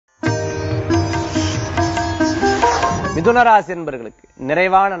மிதுன ராசி என்பவர்களுக்கு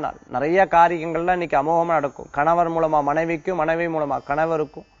நிறைவான நாள். நிறைய காரியங்கள்லாம் இன்னைக்கு அமோகமா நடக்கும். கணவர் மூலமா மனைவிக்கும், மனைவி மூலமா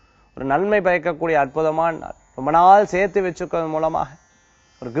கணவருக்கும் ஒரு நன்மை பயக்கக்கூடிய அற்புதமான நாள். ரொம்ப நாள் சேர்த்து வச்சுக்கிறது மூலமாக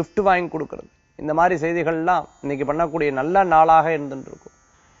ஒரு gift வாங்கி கொடுக்கிறது, இந்த மாதிரி செய்திகள்லாம் இன்னைக்கு பண்ணக்கூடிய நல்ல நாளாக இருந்துட்டு இருக்கும்.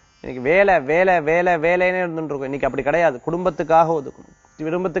 இன்னைக்கு வேலை வேலை வேலை வேலைன்னு இருந்துட்டு இருக்கும். இன்னைக்கு அப்படி கிடையாது. குடும்பத்துக்காக ஒதுக்கணும்,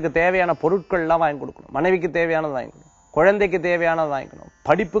 குடும்பத்துக்கு தேவையான பொருட்கள்லாம் வாங்கி கொடுக்கணும், மனைவிக்கு தேவையானது வாங்கிக்கணும், குழந்தைக்கு தேவையானது வாங்கிக்கணும்,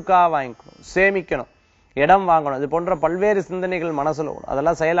 படிப்புக்காக வாங்கிக்கணும், சேமிக்கணும், இடம் வாங்கணும். இது போன்ற பல்வேறு சிந்தனைகள் மனசுல வரும்.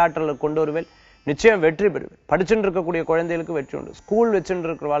 அதெல்லாம் செயலாற்றலுக்கு கொண்டு வருவேன். நிச்சயம் வெற்றி பெறுவேன். படிச்சுட்டு இருக்கக்கூடிய குழந்தைகளுக்கு வெற்றி உண்டு. ஸ்கூல் வச்சுட்டு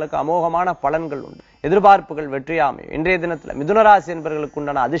இருக்கிறவர்களுக்கு அமோகமான பலன்கள் உண்டு. எதிர்பார்ப்புகள் வெற்றியாமையும். இன்றைய தினத்துல மிதுனராசி என்பவர்களுக்கு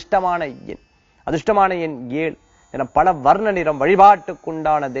உண்டான அதிர்ஷ்டமான எண் 7 என பல வர்ண நிறம்.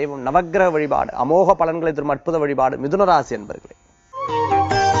 வழிபாட்டுக்குண்டான தெய்வம் நவக்கிரக வழிபாடு. அமோக பலன்களை தரும் அற்புத வழிபாடு மிதுனராசி என்பவர்களே.